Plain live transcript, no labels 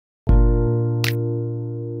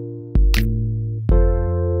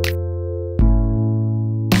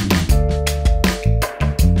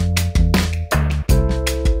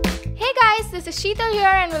Sheetal here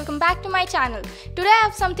and welcome back to my channel. Today I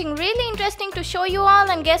have something really interesting to show you all,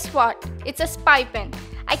 and guess what? It's a spy pen.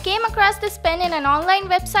 I came across this pen in an online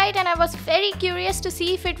website and I was very curious to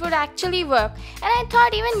see if it would actually work, and I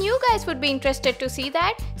thought even you guys would be interested to see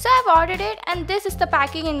that, so I've ordered it, and this is the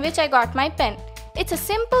packaging in which I got my pen. It's a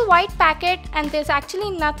simple white packet and there's actually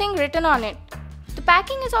nothing written on it. The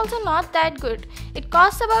packing is also not that good. It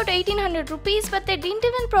costs about 1800 rupees, but they didn't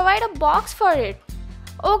even provide a box for it.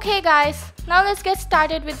 Okay guys, now let's get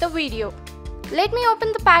started with the video. Let me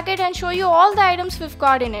open the packet and show you all the items we've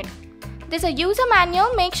got in it. There's a user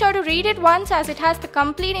manual, make sure to read it once as it has the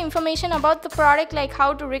complete information about the product, like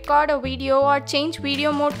how to record a video or change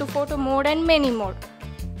video mode to photo mode and many more.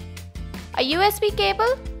 A USB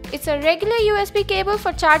cable. It's a regular USB cable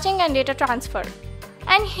for charging and data transfer.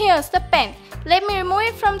 And here's the pen. Let me remove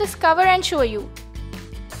it from this cover and show you.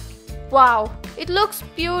 Wow, it looks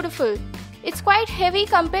beautiful. It's quite heavy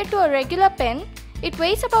compared to a regular pen. It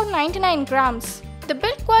weighs about 99 grams. The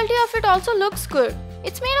build quality of it also looks good.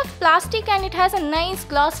 It's made of plastic and it has a nice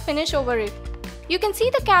gloss finish over it. You can see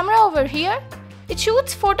the camera over here. It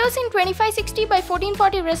shoots photos in 2560 by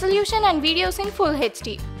 1440 resolution and videos in Full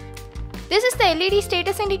HD. This is the LED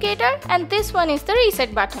status indicator and this one is the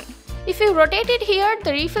reset button. If you rotate it here,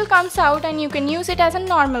 the refill comes out and you can use it as a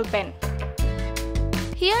normal pen.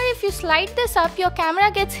 Here, if you slide this up, your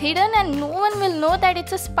camera gets hidden and no one will know that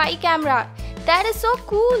it's a spy camera. That is so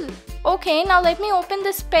cool! Okay, now let me open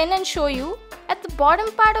this pen and show you. At the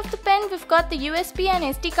bottom part of the pen, we've got the USB and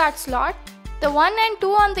SD card slot. The 1 and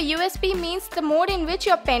 2 on the USB means the mode in which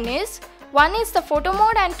your pen is. 1 is the photo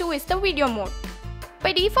mode and 2 is the video mode.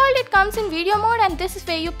 By default, it comes in video mode and this is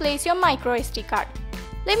where you place your micro SD card.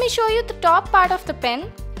 Let me show you the top part of the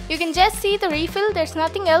pen. You can just see the refill, there's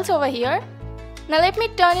nothing else over here. Now let me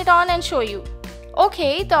turn it on and show you.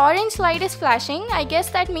 Okay, the orange light is flashing. I guess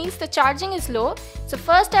that means the charging is low. So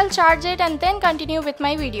first I'll charge it and then continue with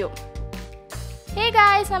my video. Hey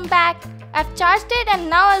guys, I'm back. I've charged it and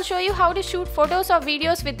now I'll show you how to shoot photos or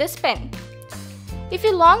videos with this pen. If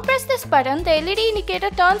you long press this button, the LED indicator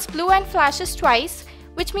turns blue and flashes twice,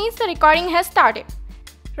 which means the recording has started.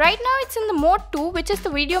 Right now it's in the mode 2, which is the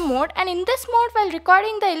video mode, and in this mode while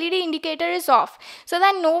recording the LED indicator is off so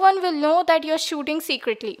that no one will know that you're shooting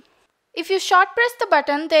secretly. If you short press the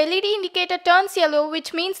button, the LED indicator turns yellow,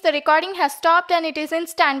 which means the recording has stopped and it is in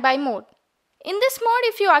standby mode. In this mode,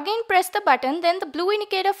 if you again press the button, then the blue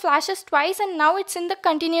indicator flashes twice and now it's in the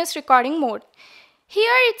continuous recording mode.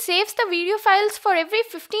 Here it saves the video files for every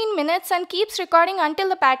 15 minutes and keeps recording until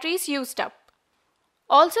the battery is used up.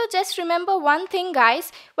 Also, just remember one thing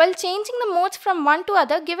guys, while changing the modes from one to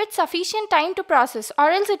other, give it sufficient time to process or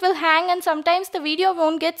else it will hang and sometimes the video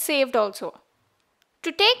won't get saved also.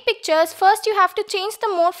 To take pictures, first you have to change the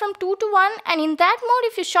mode from 2 to 1, and in that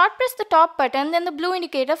mode if you short press the top button, then the blue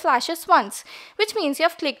indicator flashes once, which means you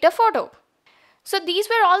have clicked a photo. So these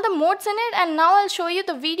were all the modes in it, and now I'll show you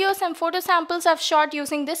the videos and photo samples I've shot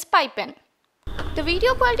using this spy pen. The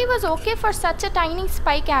video quality was okay for such a tiny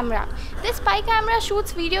spy camera. This spy camera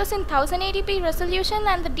shoots videos in 1080p resolution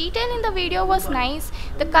and the detail in the video was nice,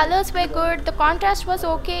 the colors were good, the contrast was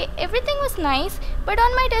okay, everything was nice, but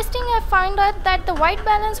on my testing I found out that the white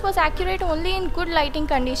balance was accurate only in good lighting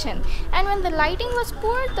condition, and when the lighting was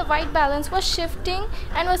poor, the white balance was shifting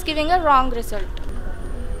and was giving a wrong result.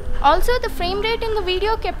 Also, the frame rate in the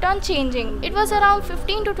video kept on changing. It was around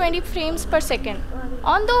 15 to 20 frames per second.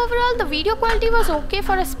 On the overall, the video quality was okay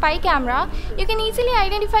for a spy camera. You can easily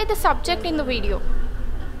identify the subject in the video.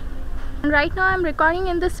 And right now I'm recording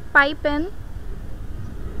in this spy pen.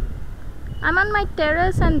 I'm on my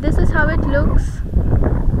terrace and this is how it looks.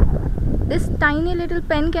 This tiny little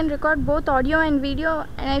pen can record both audio and video,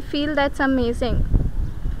 and I feel that's amazing.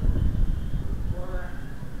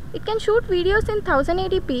 It can shoot videos in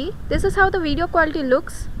 1080p. This is how the video quality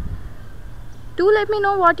looks. Do let me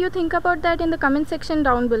know what you think about that in the comment section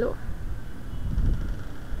down below.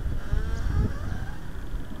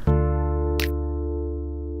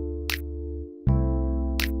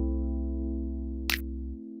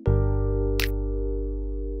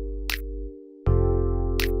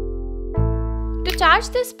 To charge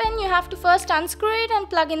this pen, you have to first unscrew it and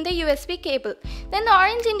plug in the USB cable. Then the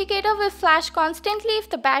orange indicator will flash constantly if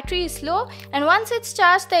the battery is low, and once it's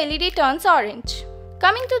charged, the LED turns orange.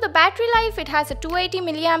 Coming to the battery life, it has a 280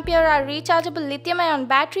 mAh rechargeable lithium-ion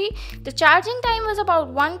battery. The charging time was about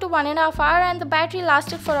 1 to 1.5 hours and the battery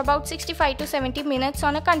lasted for about 65 to 70 minutes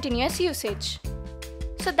on a continuous usage.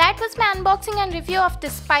 So that was my unboxing and review of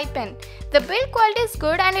this spy pen. The build quality is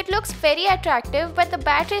good and it looks very attractive, but the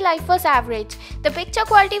battery life was average. The picture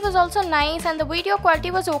quality was also nice and the video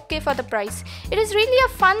quality was okay for the price. It is really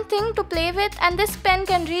a fun thing to play with and this pen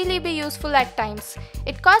can really be useful at times.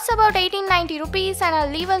 It costs about 1890 rupees and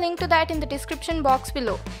I'll leave a link to that in the description box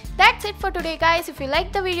below. That's it for today guys. If you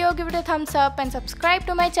liked the video, give it a thumbs up and subscribe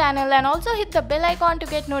to my channel and also hit the bell icon to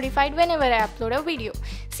get notified whenever I upload a video.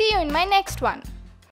 See you in my next one.